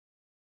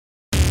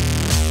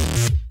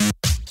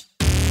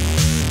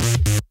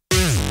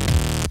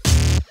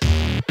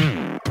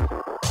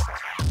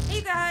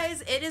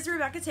It is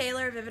Rebecca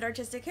Taylor, Vivid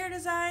Artistic Hair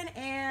Design,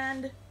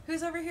 and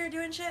who's over here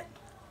doing shit?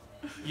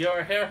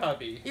 Your hair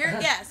hubby.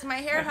 Yes, my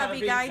hair hubby,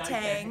 Guy Tang.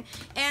 Tang.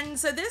 And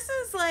so this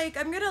is like,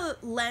 I'm gonna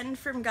lend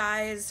from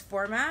Guy's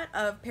format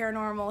of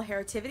paranormal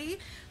hairtivity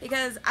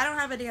because I don't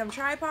have a damn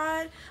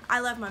tripod,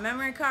 I left my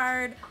memory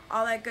card,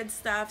 all that good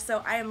stuff.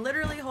 So I am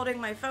literally holding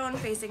my phone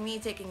facing me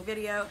taking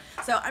video.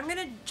 So I'm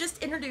gonna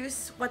just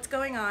introduce what's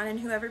going on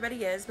and who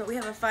everybody is, but we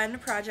have a fun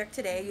project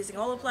today using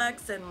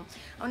Olaplex, and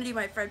I'm gonna do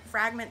my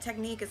fragment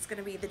technique. It's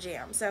gonna be the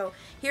jam. So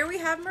here we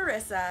have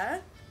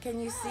Marissa. Can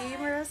you see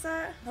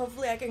Marissa?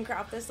 Hopefully I can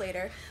crop this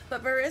later.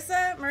 But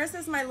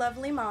Marissa's my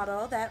lovely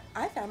model that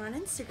I found on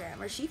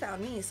Instagram, or she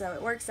found me, so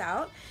it works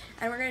out.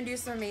 And we're gonna do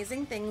some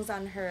amazing things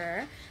on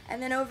her.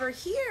 And then over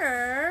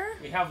here,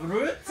 we have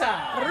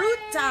Ruta.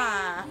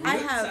 Ruta.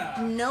 I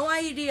have no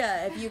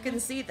idea if you can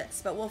see this,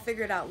 but we'll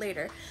figure it out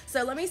later.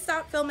 So let me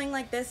stop filming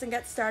like this and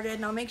get started,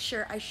 and I'll make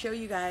sure I show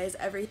you guys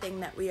everything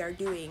that we are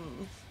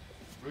doing.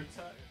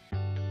 Ruta.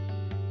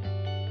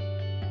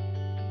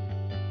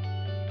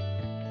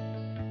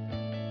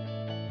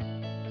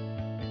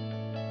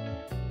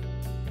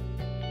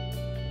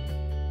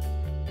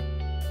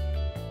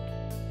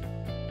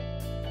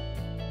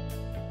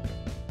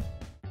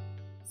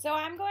 So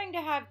I'm going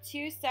to have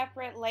two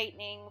separate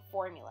lightening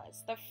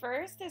formulas. The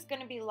first is going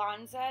to be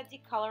Lanza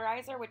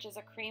Decolorizer, which is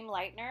a cream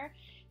lightener,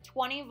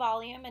 20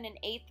 volume and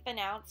 1/8 of an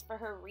ounce for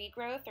her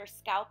regrowth or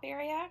scalp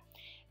area.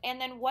 And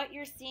then what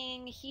you're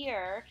seeing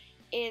here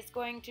is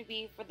going to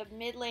be for the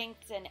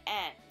mid-lengths and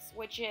ends,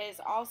 which is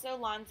also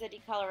Lanza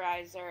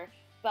Decolorizer,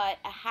 but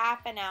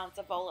 1/2 ounce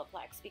of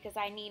Olaplex because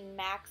I need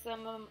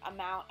maximum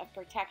amount of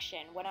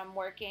protection when I'm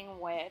working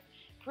with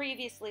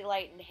previously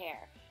lightened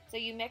hair. So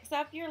you mix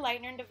up your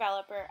lightener and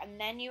developer, and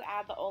then you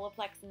add the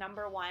Olaplex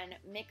 #1,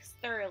 mix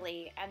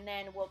thoroughly, and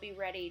then we'll be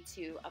ready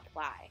to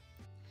apply.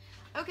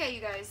 Okay,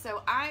 you guys,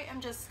 so I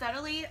am just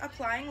steadily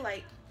applying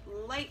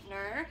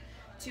lightener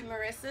to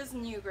Marissa's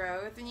new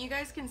growth, and you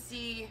guys can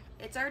see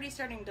it's already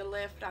starting to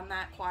lift on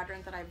that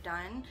quadrant that I've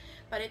done,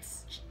 but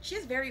she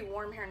has very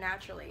warm hair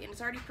naturally, and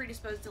it's already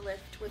predisposed to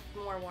lift with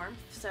more warmth,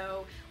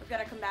 so we've got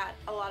to combat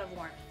a lot of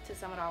warmth to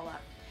sum it all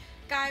up.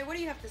 Guy, what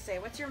do you have to say?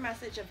 What's your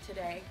message of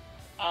today?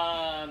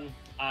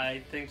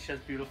 I think she has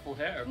beautiful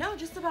hair. No,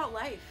 just about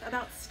life,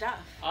 about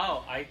stuff.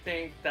 Oh, I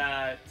think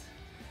that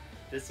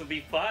this will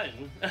be fun.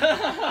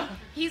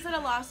 He's at a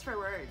loss for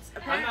words.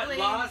 Apparently,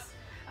 I'm not lost.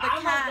 The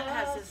cat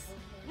has his...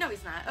 No,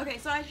 he's not. Okay,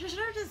 so I should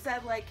have just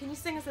said, like, can you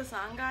sing us a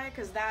song, Guy?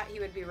 Because that he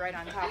would be right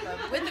on top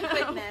of. With the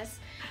quickness,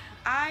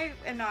 I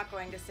am not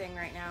going to sing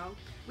right now.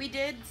 We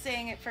did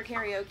sing it for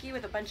karaoke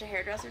with a bunch of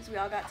hairdressers. We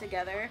all got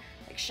together,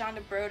 like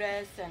Shonda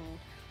Brodus and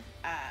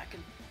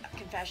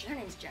Confession. Her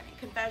name's Jenny.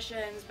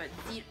 Confessions, but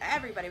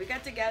everybody. We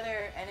got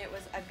together, and it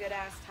was a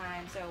good-ass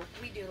time, so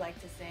we do like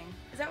to sing.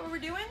 Is that what we're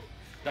doing?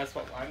 That's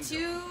what I'm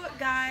doing. Two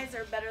guys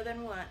are better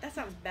than one. That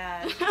sounds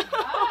bad.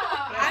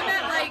 I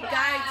meant like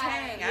Guy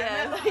Tang.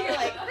 Yeah. I meant you're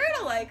like,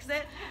 Rita likes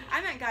it.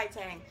 I meant Guy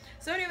Tang.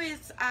 So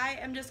anyways, I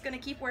am just going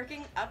to keep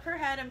working up her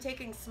head. I'm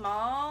taking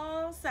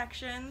small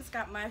sections.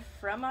 Got my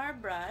Framar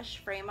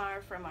brush.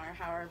 Framar,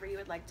 however you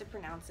would like to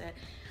pronounce it.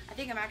 I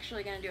think I'm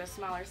actually going to do a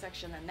smaller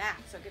section than that,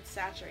 so it gets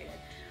saturated.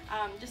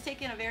 Just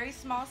taking a very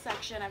small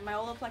section. I have my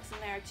Olaplex in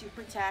there to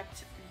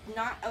protect,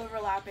 not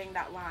overlapping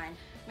that line.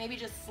 Maybe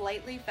just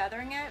slightly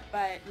feathering it,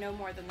 but no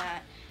more than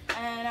that.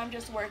 And I'm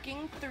just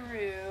working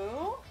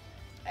through,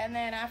 and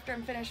then after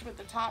I'm finished with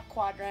the top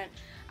quadrant,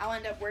 I'll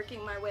end up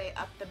working my way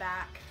up the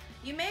back.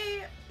 You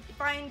may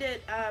find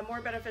it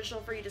more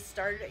beneficial for you to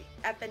start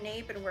at the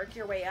nape and work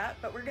your way up,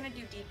 but we're going to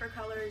do deeper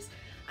colors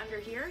under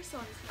here. So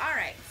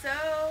alright,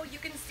 so you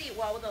can see,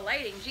 well, with the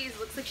lighting, geez,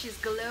 looks like she's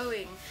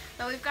glowing.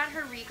 So we've got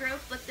her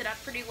regrowth lifted up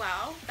pretty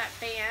well. That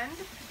band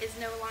is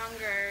no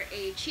longer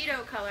a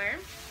Cheeto color.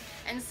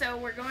 And so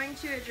we're going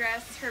to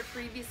address her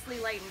previously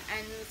lightened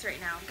ends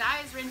right now.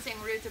 Guy's rinsing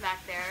Ruta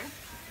back there.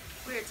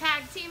 We're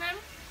tag teaming.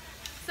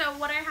 So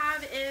what I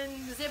have in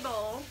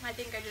Zibble, I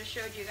think I just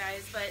showed you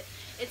guys, but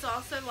it's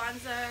also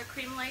Lanza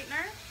cream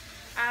lightener.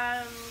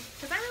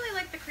 Because I really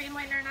like the cream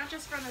lightener, not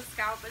just from the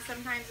scalp, but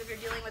sometimes if you're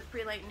dealing with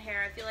pre-lightened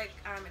hair, I feel like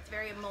it's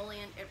very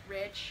emollient,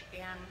 rich,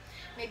 and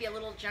maybe a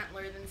little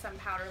gentler than some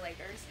powder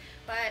lighteners.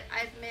 But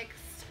I've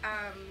mixed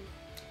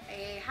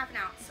a 1/2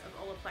 ounce of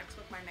Olaplex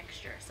with my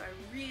mixture, so I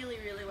really,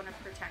 really want to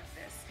protect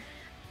this.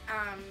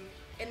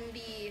 In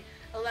the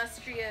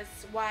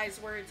illustrious wise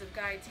words of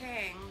Guy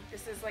Tang,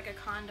 this is like a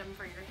condom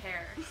for your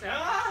hair,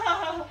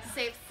 so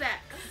safe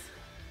sex.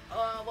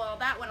 Well,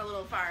 that went a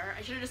little far.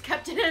 I should have just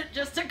kept it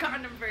just a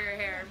condom for your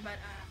hair, but...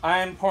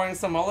 I'm pouring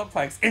some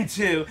Olaplex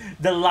into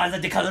the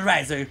Lanza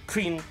Decolorizer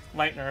cream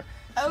lightener.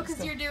 Oh,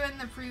 because you're doing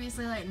the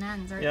previously lightened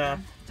ends, aren't yeah.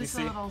 you? Just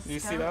you a little you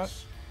scotch see that?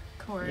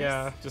 Course.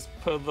 Yeah, just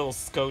put a little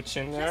scotch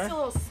in there. Just a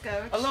little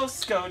scotch. A little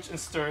scotch and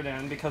stir it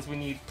in because we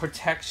need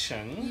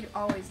protection. You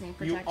always need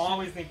protection. You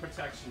always need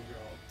protection, girl.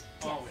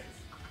 Yes. Always.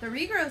 The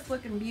regrowth's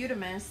looking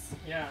beautimous.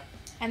 Yeah.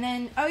 And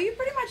then, oh, you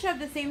pretty much have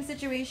the same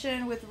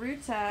situation with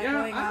Ruta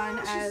going on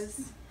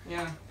as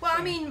Yeah. Well,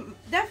 I mean,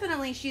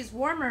 definitely she's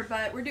warmer,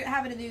 but we're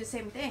having to do the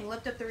same thing.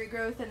 Lift up the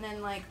regrowth and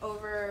then like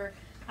over.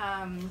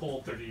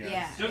 Pull 30 yards.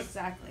 Yeah, Just,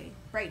 exactly.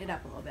 Brighten it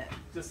up a little bit.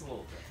 Just a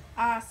little bit.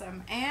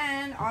 Awesome.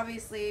 And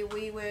obviously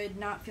we would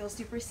not feel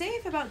super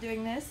safe about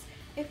doing this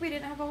if we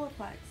didn't have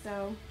Olaplex.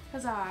 So,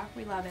 huzzah,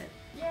 we love it.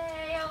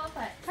 Yay,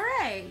 Olaplex.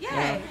 Hooray, yay.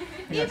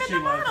 Yeah. Even the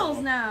models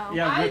know.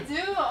 Yeah, I good.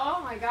 do.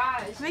 Oh my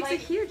gosh. It makes like,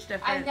 a huge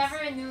difference. I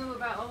never knew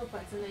about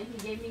Olaplex, and then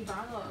he gave me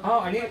bottles. Oh,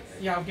 I need.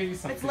 Yeah, I'll give you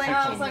some. It's to life take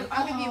I home. was like,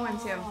 I'll give you one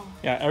too.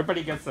 Yeah,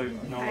 everybody gets a I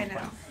Olaplex.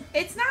 know.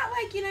 It's not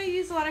like, you know, you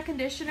use a lot of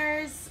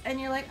conditioners and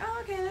you're like, oh,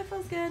 okay, that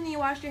feels good. And you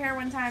wash your hair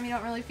one time, you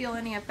don't really feel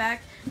any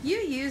effect. You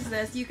use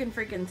this, you can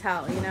freaking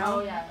tell, you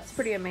know? Oh, yes. It's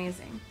pretty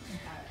amazing.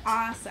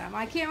 Awesome.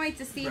 I can't wait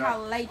to see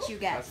how light you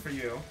get. That's for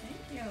you.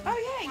 Thank you.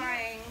 Oh, yeah.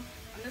 Applying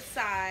on the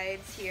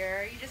sides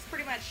here. You just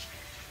pretty much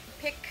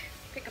pick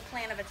a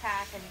plan of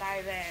attack and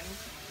dive in.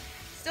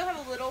 Still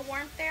have a little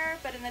warmth there,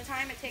 but in the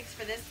time it takes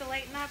for this to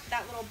lighten up,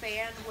 that little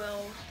band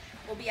will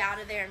be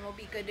out of there and we'll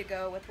be good to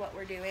go with what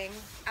we're doing.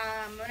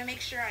 I'm going to make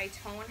sure I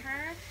tone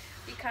her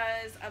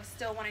because of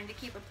still wanting to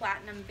keep a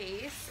platinum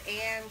base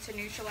and to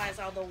neutralize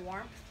all the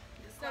warmth.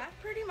 So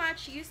pretty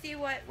much you see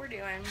what we're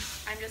doing.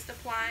 I'm just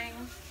applying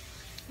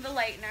the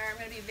lightener. I'm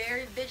going to be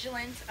very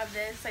vigilant of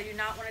this. I do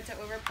not want it to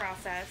over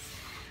process.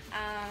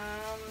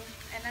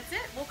 And that's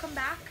it. We'll come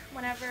back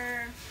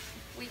whenever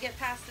we get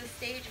past this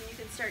stage and you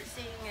can start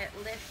seeing it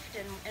lift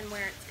and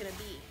where it's going to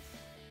be.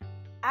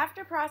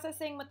 After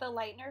processing with the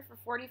lightener for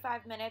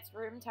 45 minutes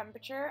room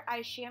temperature,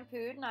 I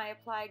shampooed and I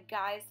applied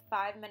Guy's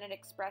 5-minute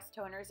express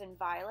toners in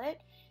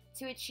violet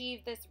to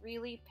achieve this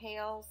really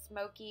pale,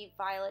 smoky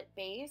violet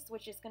base,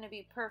 which is going to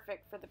be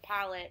perfect for the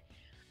palette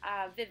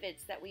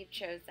Vivids that we've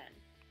chosen.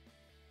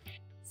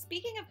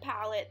 Speaking of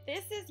palette,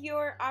 this is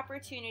your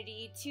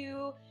opportunity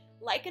to,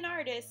 like an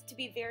artist, to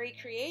be very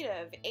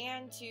creative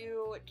and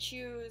to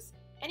choose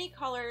any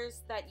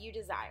colors that you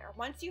desire.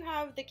 Once you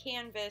have the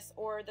canvas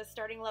or the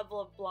starting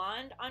level of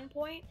blonde on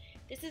point,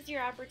 this is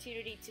your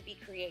opportunity to be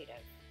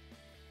creative.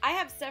 I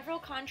have several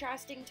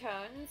contrasting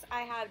tones.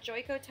 I have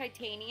Joico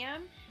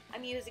Titanium,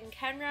 I'm using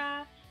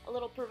Kenra, a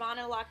little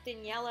Pravana locked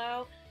in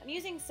yellow. I'm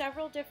using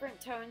several different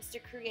tones to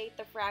create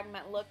the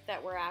fragment look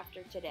that we're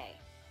after today.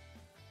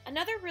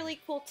 Another really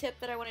cool tip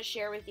that I want to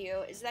share with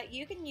you is that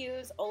you can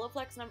use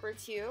Olaplex number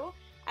 2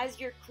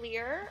 as your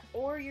clear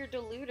or your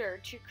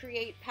diluter to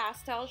create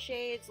pastel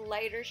shades,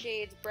 lighter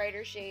shades,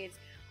 brighter shades,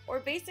 or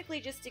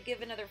basically just to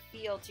give another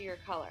feel to your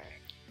color.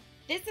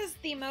 This is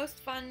the most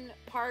fun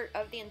part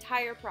of the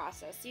entire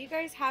process, so you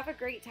guys have a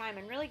great time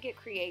and really get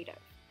creative.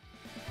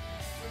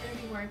 We're going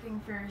to be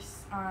working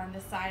first on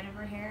the side of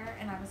her hair,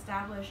 and I've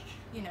established,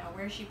 you know,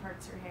 where she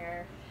parts her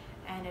hair,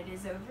 and it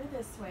is over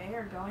this way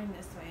or going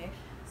this way,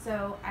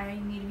 so I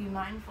need to be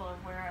mindful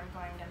of where I'm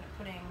going to end up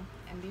putting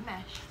Embee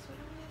Meche.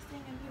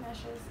 Embee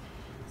Meches.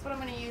 That's what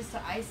I'm going to use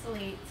to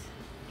isolate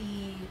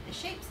the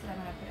shapes that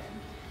I'm going to put in.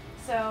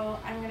 So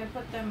I'm going to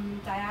put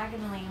them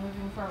diagonally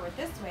moving forward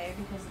this way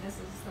because this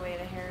is the way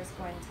the hair is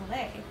going to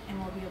lay, and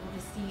we'll be able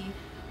to see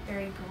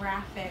very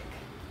graphic,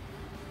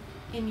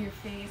 in your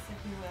face, if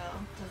you will,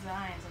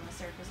 designs on the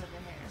surface of the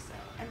hair. So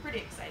I'm pretty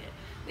excited.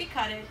 We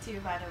cut it too,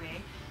 by the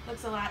way.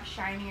 Looks a lot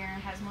shinier,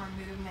 has more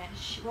movement.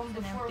 And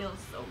it feels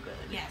so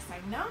good. Yes,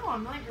 I know.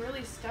 I'm like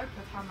really stoked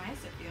with how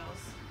nice it feels.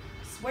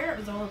 I swear it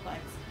was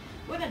Olaplex.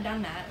 Wouldn't have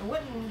done that. It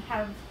wouldn't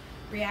have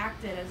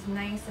reacted as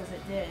nice as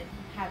it did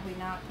had we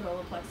not put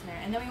Olaplex in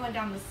there. And then we went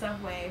down the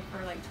subway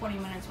for like 20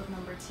 minutes with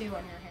number 2 on your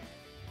hair.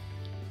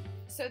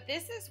 So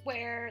this is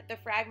where the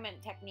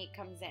fragment technique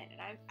comes in.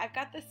 And I've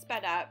got this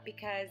sped up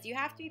because you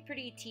have to be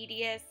pretty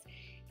tedious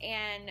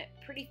and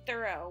pretty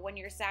thorough when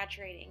you're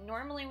saturating.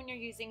 Normally when you're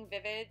using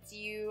Vivids,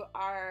 you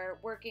are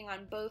working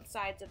on both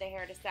sides of the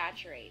hair to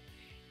saturate.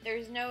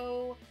 There's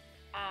no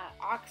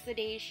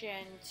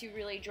oxidation to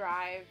really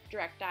drive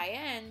direct dye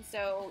in,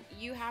 so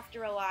you have to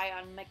rely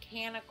on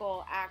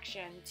mechanical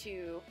action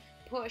to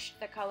push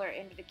the color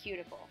into the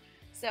cuticle.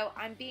 So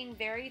I'm being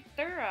very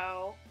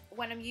thorough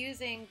when I'm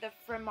using the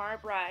Framar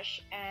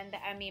brush and the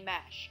Embee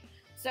Meche.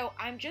 So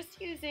I'm just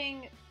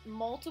using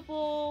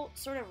multiple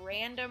sort of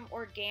random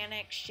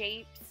organic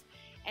shapes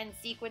and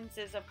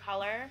sequences of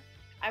color.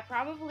 I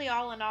probably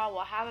all in all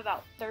will have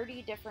about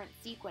 30 different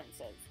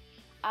sequences.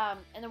 And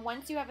then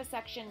once you have a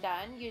section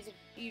done,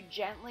 you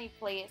gently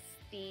place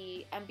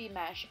the Embee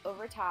Meche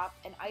over top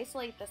and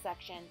isolate the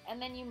section,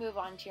 and then you move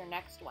on to your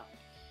next one.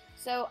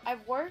 So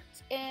I've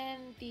worked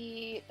in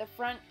the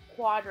front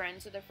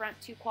quadrants, or the front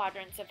 2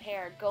 quadrants of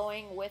hair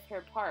going with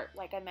her part,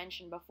 like I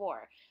mentioned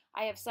before.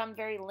 I have some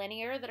very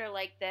linear that are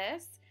like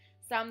this,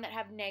 some that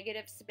have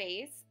negative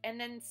space, and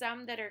then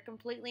some that are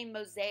completely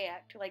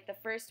mosaic, like the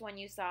first one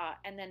you saw,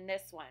 and then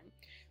this one.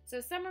 So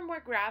some are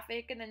more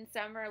graphic and then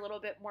some are a little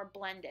bit more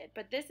blended.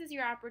 But this is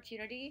your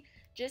opportunity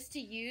just to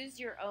use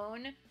your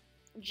own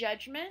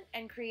judgment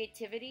and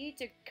creativity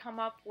to come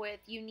up with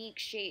unique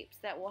shapes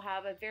that will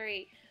have a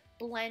very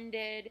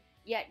blended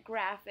yet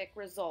graphic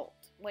result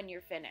when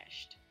you're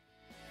finished.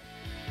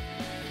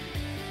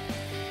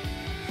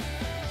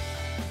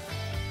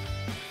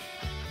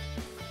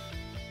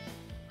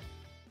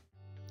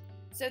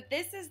 So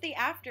this is the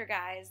after,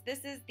 guys.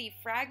 This is the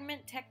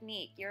fragment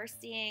technique you're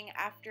seeing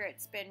after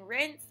it's been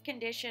rinsed,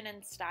 conditioned,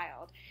 and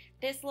styled.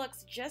 This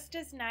looks just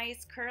as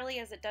nice curly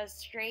as it does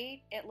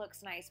straight. It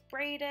looks nice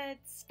braided,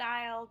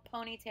 styled,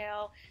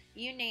 ponytail,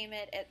 you name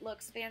it. It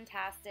looks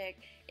fantastic.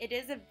 It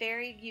is a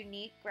very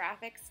unique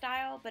graphic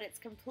style, but it's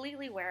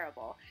completely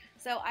wearable.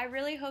 So I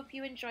really hope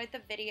you enjoyed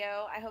the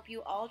video. I hope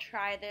you all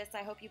try this.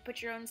 I hope you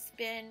put your own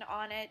spin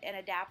on it and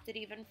adapt it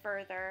even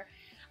further.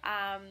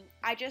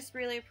 I just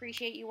really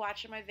appreciate you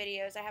watching my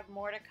videos. I have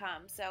more to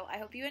come. So I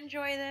hope you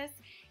enjoy this.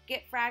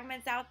 Get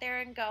fragments out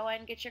there and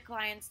going. Get your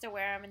clients to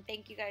wear them. And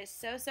thank you guys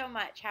so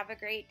much. Have a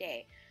great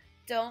day.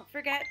 Don't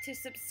forget to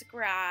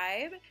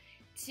subscribe,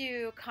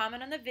 to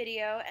comment on the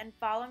video, and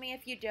follow me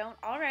if you don't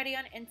already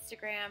on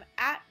Instagram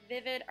at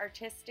Vivid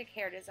Artistic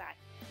Hair Design.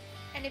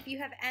 And if you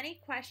have any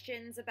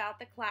questions about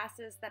the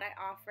classes that I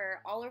offer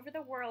all over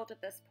the world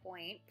at this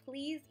point,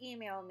 please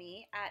email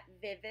me at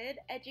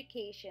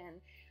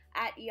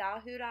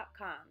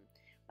vivideducation@yahoo.com.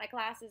 My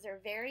classes are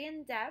very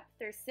in-depth.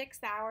 There's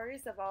 6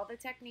 hours of all the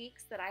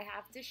techniques that I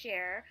have to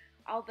share,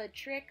 all the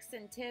tricks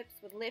and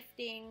tips with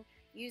lifting,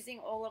 using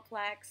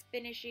Olaplex,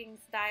 finishing,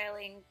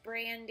 styling,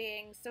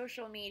 branding,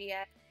 social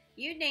media.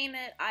 You name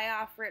it, I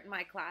offer it in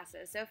my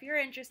classes. So if you're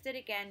interested,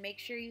 again, make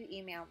sure you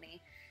email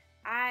me.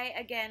 I,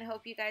 again,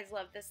 hope you guys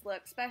love this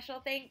look. Special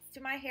thanks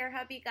to my hair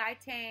hubby, Guy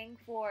Tang,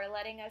 for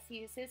letting us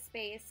use his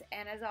space,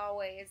 and as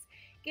always,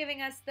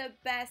 giving us the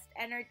best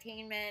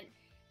entertainment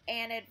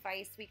and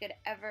advice we could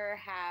ever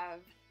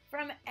have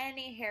from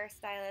any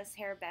hairstylist,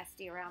 hair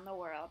bestie around the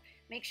world.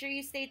 Make sure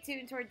you stay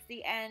tuned towards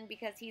the end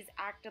because he's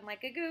acting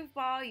like a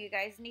goofball. You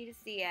guys need to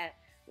see it.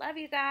 Love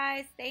you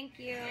guys. Thank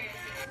you.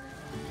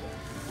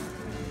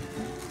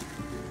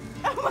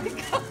 Oh my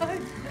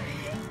god.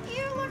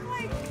 You look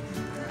like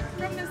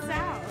from the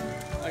South.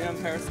 Are you on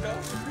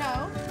Periscope?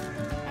 No.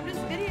 I'm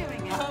just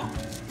videoing it. Oh.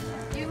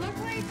 You look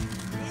like,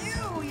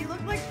 ew, you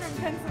look like from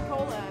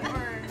Pensacola.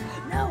 Or,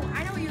 no,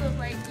 I know what you look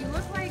like. You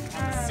look like,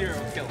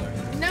 Serial killer.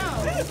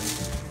 no.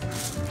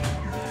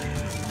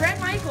 Brett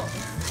Michaels.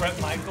 Brett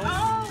Michaels?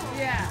 Oh.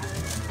 Yeah.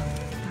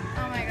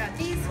 Oh my god.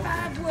 These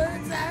 5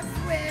 words I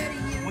swear to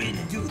you. Way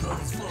to do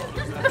those flows.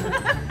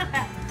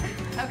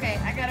 Okay,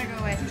 I gotta go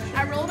away.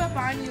 I rolled up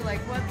on you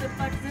like, what the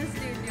fuck's this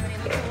dude doing? He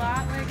looks a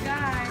lot like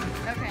Guy.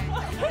 Okay.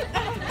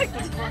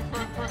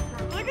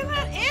 Look at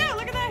that, ew,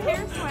 look at that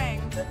hair swing.